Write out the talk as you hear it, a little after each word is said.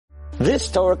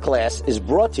This Torah class is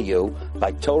brought to you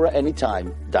by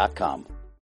TorahAnytime.com.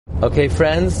 Okay,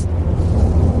 friends,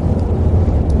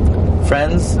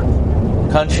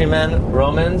 countrymen,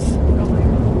 Romans,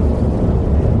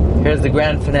 here's the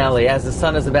grand finale. As the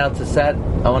sun is about to set,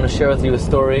 I want to share with you a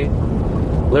story,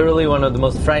 literally one of the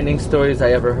most frightening stories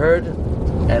I ever heard,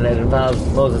 and it involves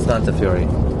Moses Montefiore.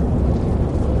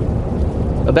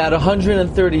 About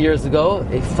 130 years ago,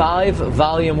 a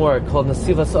 5-volume work called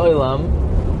Nesivas Olam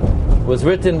was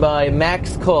written by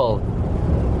Max Cole,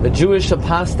 a Jewish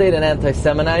apostate and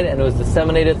anti-Semitite, and it was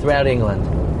disseminated throughout England.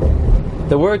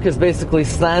 The work is basically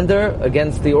slander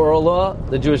against the oral law,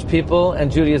 the Jewish people,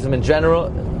 and Judaism in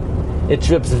general. It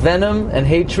drips venom and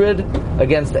hatred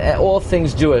against all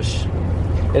things Jewish.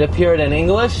 It appeared in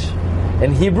English,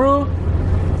 in Hebrew,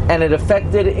 and it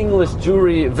affected English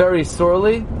Jewry very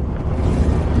sorely.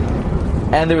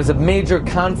 And there was a major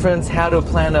conference how to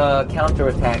plan a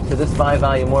counterattack to this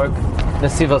 5-volume work,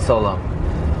 Nesivas Olam.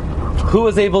 Who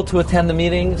was able to attend the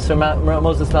meeting? Sir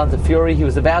Moses Montefiore. He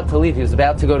was about to leave. He was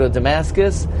about to go to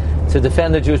Damascus to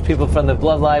defend the Jewish people from the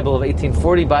blood libel of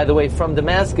 1840. By the way, from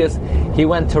Damascus, he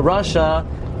went to Russia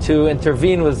to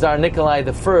intervene with Tsar Nikolai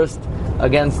I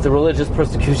against the religious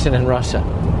persecution in Russia.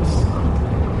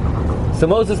 So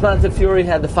Moses Montefiore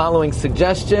had the following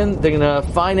suggestion. They're going to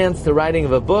finance the writing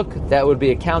of a book that would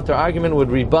be a counter-argument, would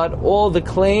rebut all the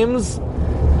claims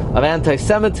of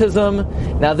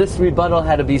anti-Semitism. Now this rebuttal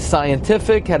had to be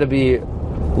scientific, had to be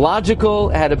logical,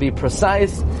 had to be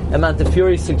precise, and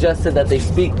Montefiore suggested that they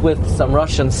speak with some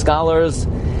Russian scholars.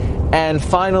 And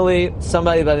finally,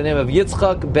 somebody by the name of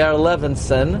Yitzchak Ber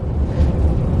Levinson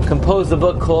composed a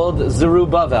book called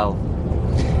Zerubbabel.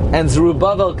 And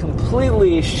Zerubbabel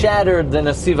completely shattered the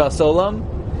Nesivas Olam,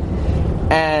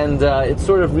 and it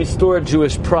sort of restored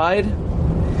Jewish pride.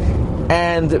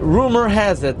 And rumor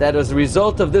has it that as a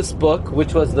result of this book,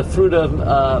 which was the fruit of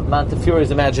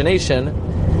Montefiore's imagination,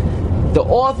 the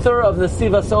author of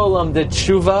Nesivas Olam did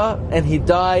Tshuva, and he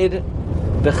died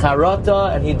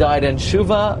Becharata, and he died in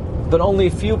Tshuva, but only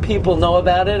a few people know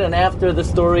about it, and after the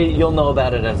story, you'll know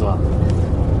about it as well.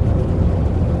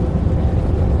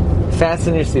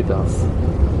 Fasten your seatbelts.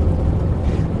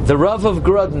 The Rav of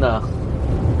Grodno,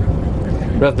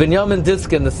 Rav Binyamin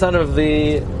Diskin, the son of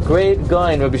the great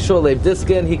Gaon, Rabbi Shua Leib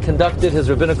Diskin, he conducted his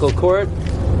rabbinical court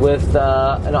with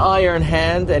an iron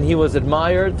hand, and he was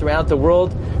admired throughout the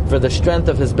world for the strength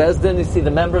of his Bezdin. You see, the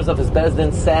members of his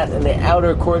Bezdin sat in the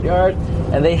outer courtyard,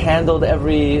 and they handled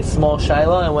every small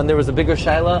shaila, and when there was a bigger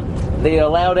shaila, they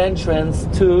allowed entrance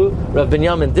to Rav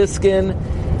Binyamin Diskin.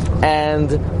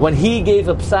 And when he gave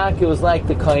a psak, it was like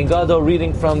the Kohen Gadol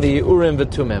reading from the Urim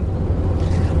V'Tumim.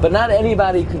 But not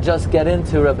anybody could just get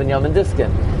into Rabbi Binyamin Diskin.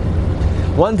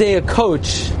 One day a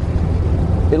coach,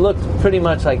 it looked pretty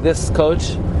much like this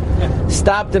coach,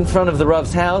 stopped in front of the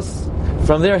Rav's house.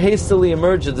 From there hastily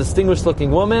emerged a distinguished-looking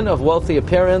woman of wealthy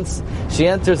appearance. She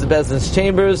enters the Bezdin's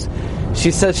chambers. She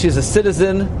says she's a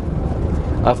citizen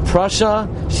of Prussia.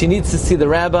 She needs to see the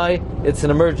rabbi. It's an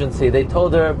emergency. They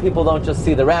told her people don't just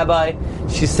see the rabbi.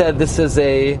 She said this is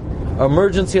a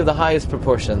emergency of the highest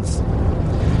proportions.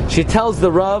 She tells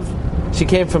the Rav she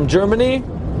came from Germany.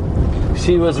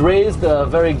 She was raised a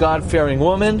very God-fearing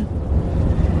woman,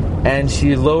 and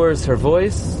she lowers her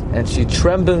voice and she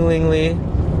tremblingly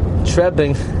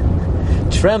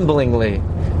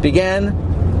began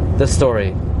the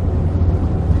story.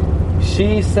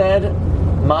 She said,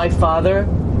 my father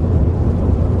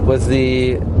was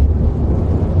the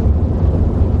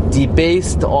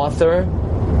debased author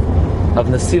of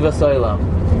Nesivas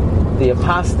Olam, the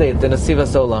apostate, the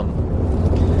Nesivas Olam.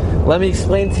 Let me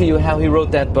explain to you how he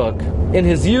wrote that book. In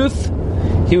his youth,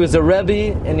 he was a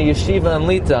Rebbe in a yeshiva in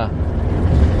Lita.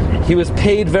 He was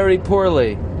paid very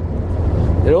poorly.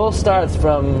 It all starts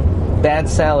from bad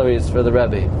salaries for the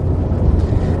Rebbe.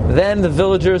 Then the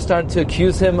villagers started to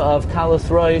accuse him of Kalas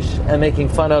Roish and making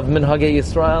fun of Minhagei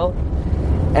Yisrael.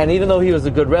 And even though he was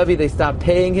a good Rebbe, they stopped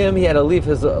paying him. He had to leave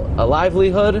his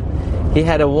livelihood. He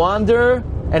had to wander,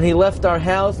 and he left our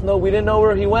house. No, we didn't know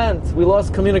where he went. We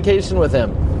lost communication with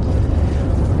him.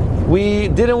 We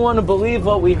didn't want to believe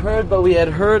what we heard, but we had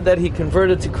heard that he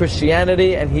converted to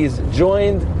Christianity, and he's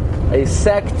joined a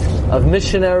sect of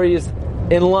missionaries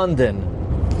in London.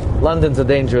 London's a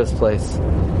dangerous place.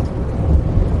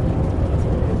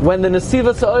 When the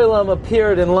Nesivas Olam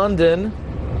appeared in London,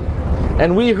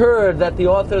 and we heard that the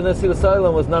author of Nesivas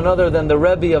Olam was none other than the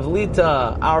Rebbe of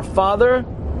Lita, our father,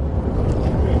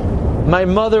 my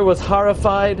mother was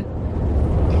horrified.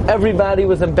 Everybody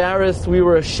was embarrassed. We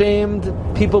were ashamed.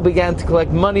 People began to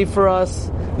collect money for us.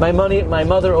 My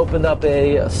mother opened up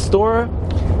a store.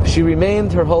 She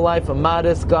remained her whole life a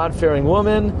modest, God-fearing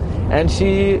woman, and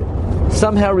she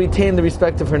somehow retained the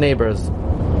respect of her neighbors.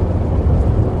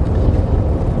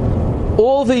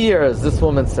 All the years, this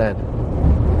woman said,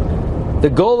 the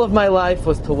goal of my life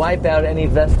was to wipe out any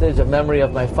vestige of memory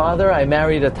of my father. I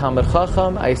married a Talmid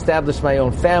Chacham, I established my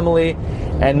own family,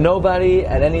 and nobody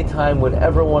at any time would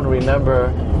ever want to remember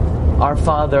our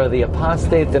father, the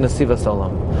apostate, the Nesivas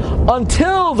Olam.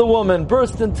 Until the woman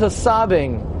burst into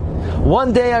sobbing.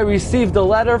 One day I received a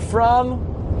letter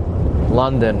from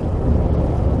London.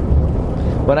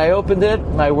 When I opened it,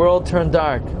 my world turned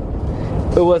dark.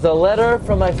 It was a letter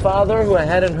from my father who I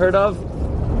hadn't heard of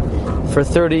for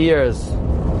 30 years.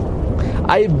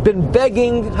 I've been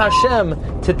begging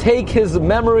Hashem to take his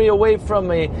memory away from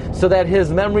me so that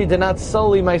his memory did not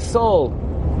sully my soul.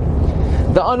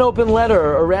 The unopened letter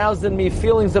aroused in me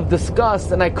feelings of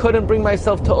disgust, and I couldn't bring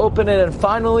myself to open it. And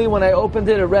finally, when I opened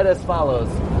it, it read as follows.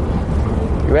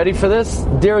 You ready for this?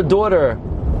 Dear daughter,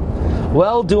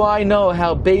 well do I know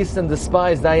how base and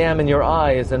despised I am in your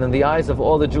eyes and in the eyes of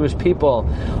all the Jewish people.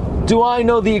 Do I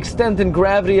know the extent and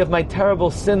gravity of my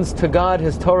terrible sins to God,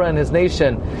 His Torah, and His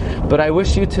nation? But I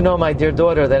wish you to know, my dear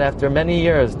daughter, that after many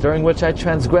years, during which I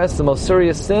transgressed the most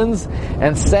serious sins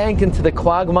and sank into the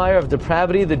quagmire of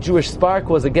depravity, the Jewish spark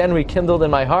was again rekindled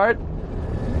in my heart.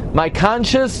 My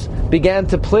conscience began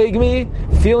to plague me.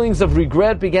 Feelings of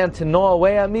regret began to gnaw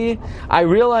away at me. I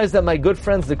realized that my good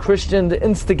friends, the Christian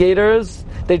instigators,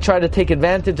 they tried to take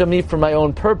advantage of me for my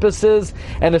own purposes.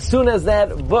 And as soon as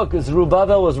that book,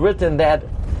 Zerubbabel, was written, that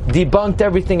debunked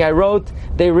everything I wrote,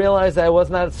 they realized I was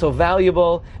not so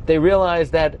valuable. They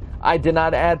realized that I did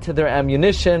not add to their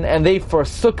ammunition, and they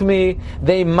forsook me.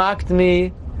 They mocked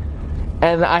me.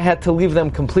 And I had to leave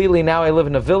them completely. Now I live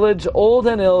in a village, old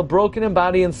and ill, broken in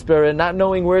body and spirit, not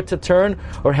knowing where to turn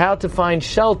or how to find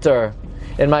shelter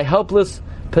in my helpless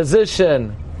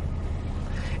position.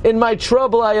 In my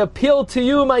trouble, I appeal to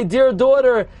you, my dear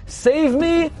daughter. Save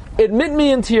me, admit me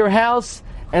into your house,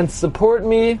 and support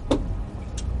me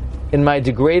in my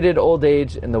degraded old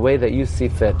age in the way that you see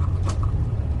fit.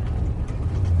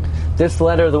 This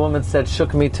letter, the woman said,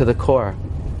 shook me to the core.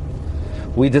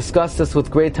 We discussed this with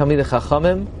great Talmidei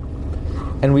Chachamim,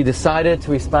 and we decided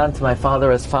to respond to my father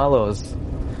as follows.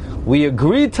 We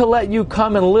agreed to let you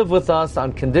come and live with us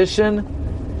on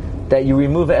condition that you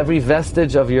remove every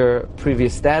vestige of your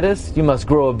previous status. You must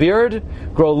grow a beard,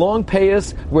 grow long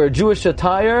payas, wear Jewish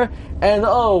attire, and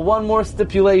one more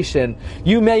stipulation.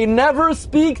 You may never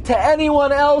speak to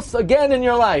anyone else again in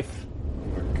your life.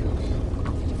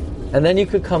 And then you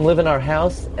could come live in our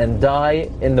house and die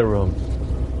in the room.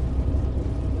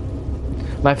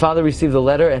 My father received the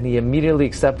letter and he immediately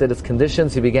accepted its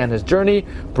conditions. He began his journey,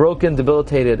 broken,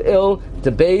 debilitated, ill,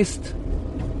 debased.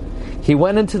 He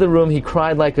went into the room, he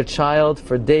cried like a child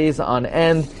for days on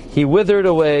end. He withered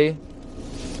away.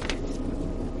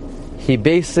 He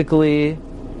basically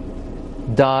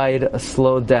died a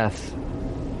slow death.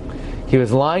 He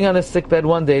was lying on his sickbed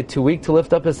one day, too weak to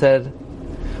lift up his head.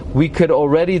 We could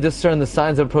already discern the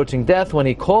signs of approaching death when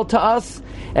he called to us,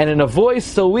 and in a voice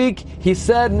so weak, he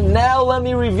said, now let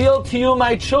me reveal to you,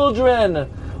 my children,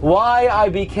 why I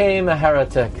became a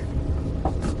heretic.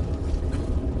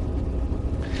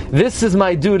 This is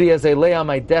my duty as I lay on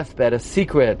my deathbed, a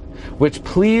secret, which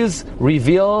please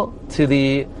reveal to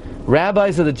the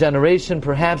rabbis of the generation.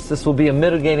 Perhaps this will be a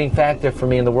mitigating factor for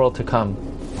me in the world to come.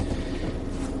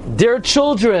 Dear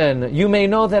children, you may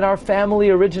know that our family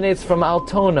originates from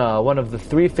Altona, one of the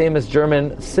 3 famous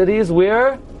German cities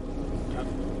where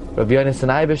Rabbi Yonasan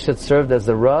Eibeshitz served as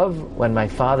the Rav when my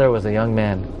father was a young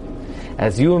man.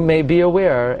 As you may be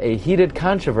aware, a heated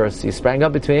controversy sprang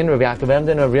up between Rabbi Yaakov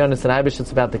Emden and Rabbi Yonasan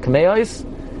Eibeshitz about the Kameos,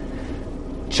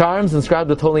 charms inscribed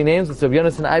with holy names, which Rabbi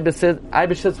Yonasan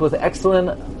Eibeshitz was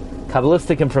excellent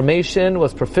Kabbalistic information,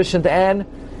 was proficient in,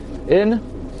 and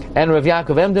Rabbi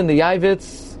Yaakov Emden, the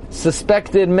Yavitz,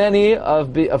 suspected many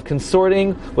of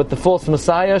consorting with the false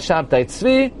Messiah, Shabtai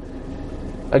Tzvi,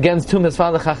 against whom his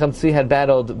father Chacham Tzvi had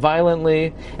battled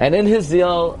violently. And in his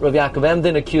zeal, Rabbi Yaakov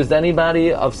Emden accused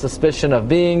anybody of suspicion of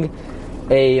being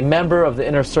a member of the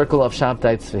inner circle of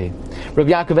Shabtai Tzvi.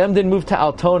 Rabbi Yaakov Emden moved to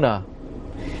Altona,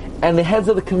 and the heads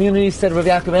of the community said, Rabbi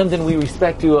Yaakov Emden, we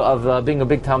respect you of being a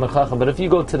big Talmid Chacham, but if you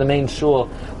go to the main shul,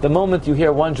 the moment you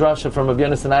hear one drasha from Rabbi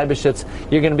Yonasan Eibeshitz,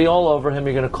 you're going to be all over him,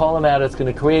 you're going to call him out, it's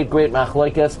going to create great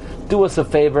machlokes. Do us a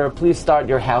favor, please start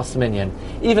your house minyan.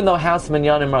 Even though house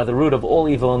minyanim are the root of all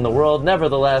evil in the world,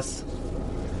 nevertheless,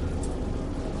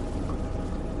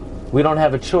 we don't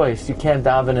have a choice. You can't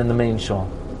daven in the main shul.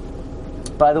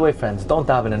 By the way, friends, don't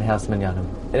daven in house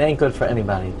minyanim. It ain't good for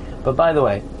anybody. But by the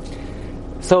way,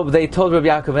 So they told Rabbi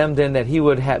Yaakov Emden that he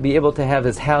would be able to have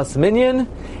his house minyan,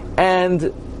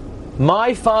 and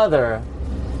my father,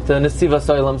 the Nesivas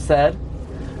Olam said,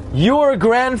 your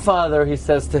grandfather, he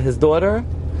says to his daughter,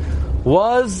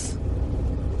 was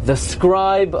the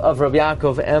scribe of Rabbi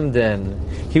Yaakov Emden.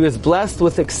 He was blessed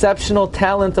with exceptional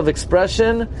talent of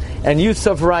expression and use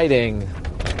of writing.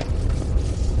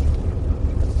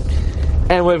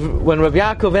 And when Rabbi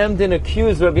Yaakov Emden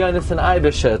accused Rabbi Yonasan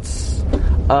Eibeshitz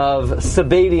of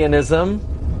Sabbateanism,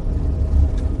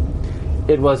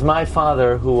 it was my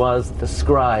father who was the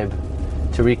scribe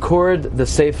to record the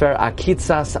Sefer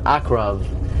Akitzas Akrav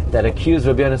that accused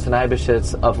Rabbi Yonasan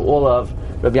Eibeshitz of all of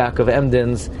Rabbi Yaakov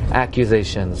Emden's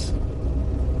accusations.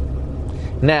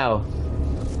 Now,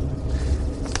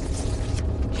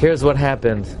 here's what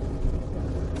happened.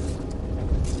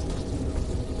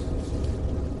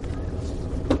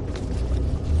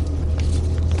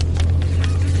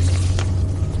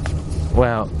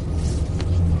 Wow.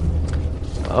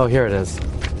 Oh, here it is.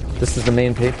 This is the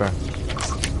main paper.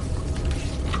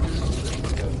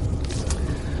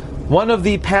 One of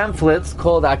the pamphlets,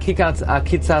 called Akitzas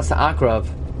Akrav,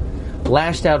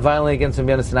 lashed out violently against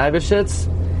Rabbi Yonasan Eibeshitz,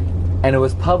 and it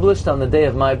was published on the day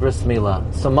of my bris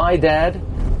milah. So my dad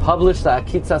published the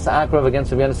Akitzas Akrav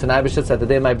against Rabbi Yonasan Eibeshitz at the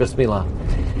day of my bris milah.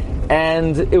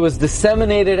 And it was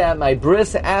disseminated at my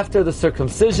bris after the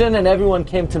circumcision, and everyone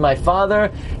came to my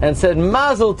father and said,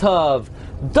 Mazel Tov,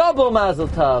 double Mazel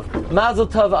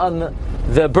Tov on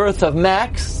the birth of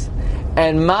Max,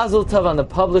 and Mazel Tov on the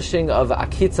publishing of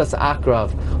Akitzas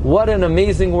Akrav. What an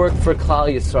amazing work for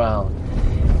Klal Yisrael.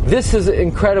 This is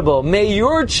incredible. May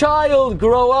your child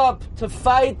grow up to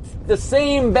fight the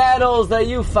same battles that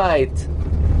you fight.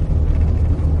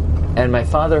 And my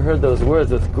father heard those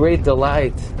words with great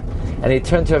delight. And he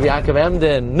turned to Rabbi Yaakov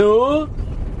Emden. Nu,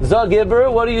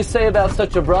 Zagibber, what do you say about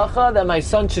such a bracha, that my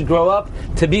son should grow up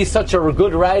to be such a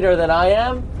good writer than I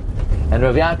am? And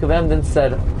Rabbi Yaakov Emden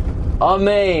said,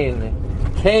 Amen.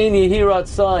 Kain Yehirat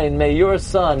Sain, may your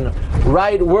son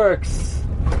write works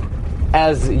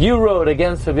as you wrote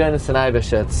against Rabbi Yonasan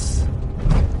Eibeshitz.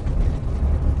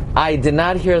 I did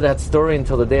not hear that story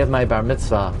until the day of my bar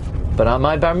mitzvah. But on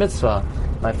my bar mitzvah,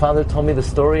 my father told me the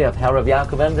story of how Rabbi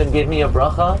Yaakov Emden gave me a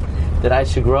bracha that I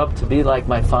should grow up to be like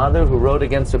my father who wrote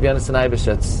against Rabbi Yonasan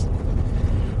Eibeshitz.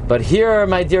 But here,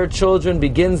 my dear children,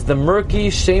 begins the murky,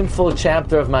 shameful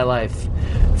chapter of my life.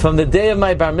 From the day of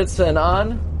my bar mitzvah and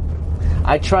on,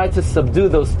 I tried to subdue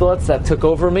those thoughts that took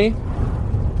over me,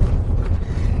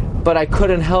 but I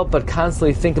couldn't help but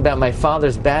constantly think about my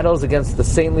father's battles against the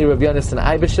saintly Rabbi Yonasan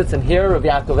Eibeshitz. And here, Rabbi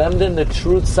Yaakov Emden, the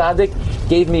true tzaddik,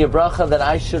 gave me a bracha that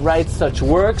I should write such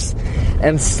works.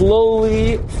 And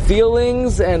slowly,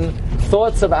 feelings and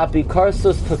thoughts of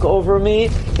apikarsos took over me,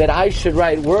 that I should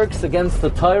write works against the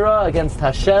Torah, against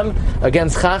Hashem,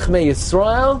 against Chachmei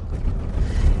Yisrael.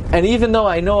 And even though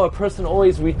I know a person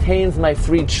always retains my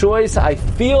free choice, I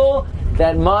feel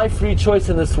that my free choice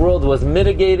in this world was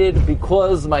mitigated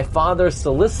because my father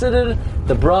solicited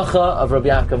the bracha of Rabbi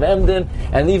Yaakov Emden,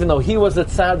 and even though he was a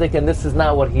tzaddik and this is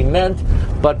not what he meant,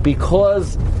 but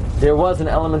because there was an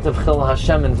element of Chil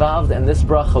Hashem involved and this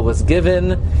bracha was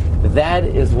given, that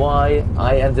is why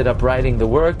I ended up writing the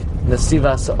work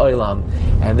Nesivas Olam.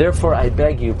 And therefore I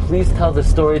beg you, please tell the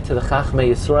story to the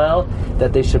Chachmei Yisrael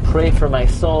that they should pray for my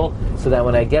soul, so that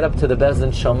when I get up to the Beis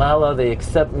Din Shomala, they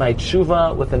accept my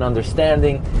tshuva with an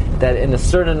understanding that in a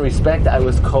certain respect I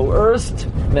was coerced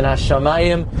min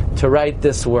hashamayim to write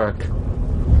this work.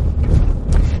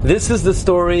 This is the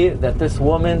story that this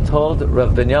woman told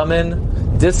Rav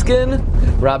Binyamin Diskin.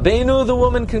 Rabbeinu, the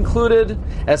woman concluded,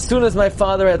 as soon as my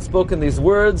father had spoken these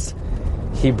words,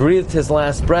 he breathed his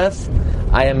last breath.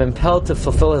 I am impelled to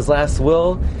fulfill his last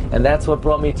will, and that's what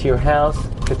brought me to your house,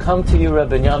 to come to you, Rav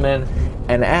Binyamin,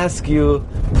 and ask you,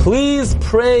 please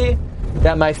pray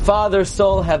that my father's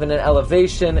soul have an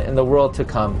elevation in the world to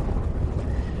come.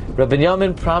 Rav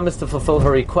Binyamin promised to fulfill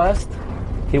her request.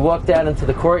 He walked out into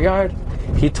the courtyard.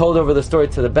 He told over the story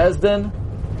to the Beis Din,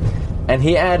 and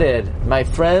he added, my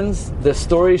friends, this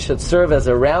story should serve as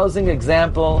a rousing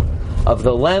example of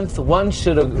the length one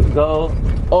should go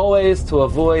always to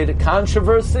avoid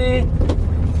controversy,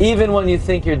 even when you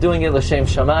think you're doing it l'shem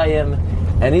shamayim,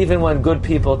 and even when good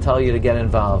people tell you to get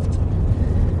involved.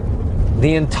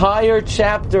 The entire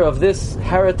chapter of this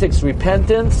heretic's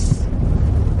repentance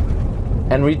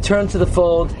and return to the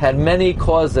fold had many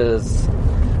causes,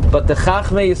 but the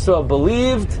Chachmei Yisrael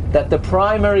believed that the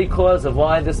primary cause of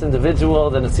why this individual,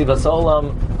 the Nesivas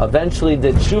Olam, eventually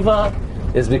did tshuva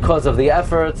is because of the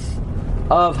efforts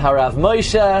of Harav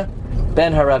Moshe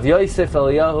ben Harav Yosef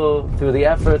Eliyahu, through the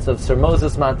efforts of Sir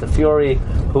Moses Montefiore,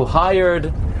 who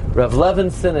hired Rav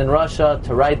Levinson in Russia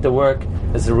to write the work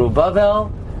Zerubbabel,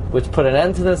 which put an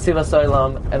end to the Nesivas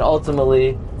Olam and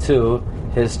ultimately to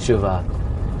his tshuva.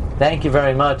 Thank you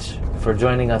very much for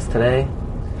joining us today.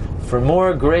 For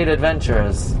more great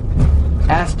adventures,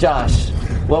 ask Josh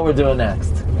what we're doing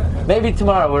next. Maybe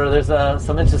tomorrow, where there's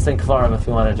some interesting kvarim if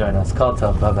you want to join us. Kol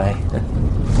tov, bye-bye.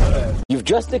 You've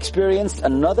just experienced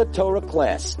another Torah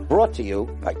class brought to you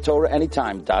by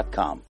TorahAnytime.com.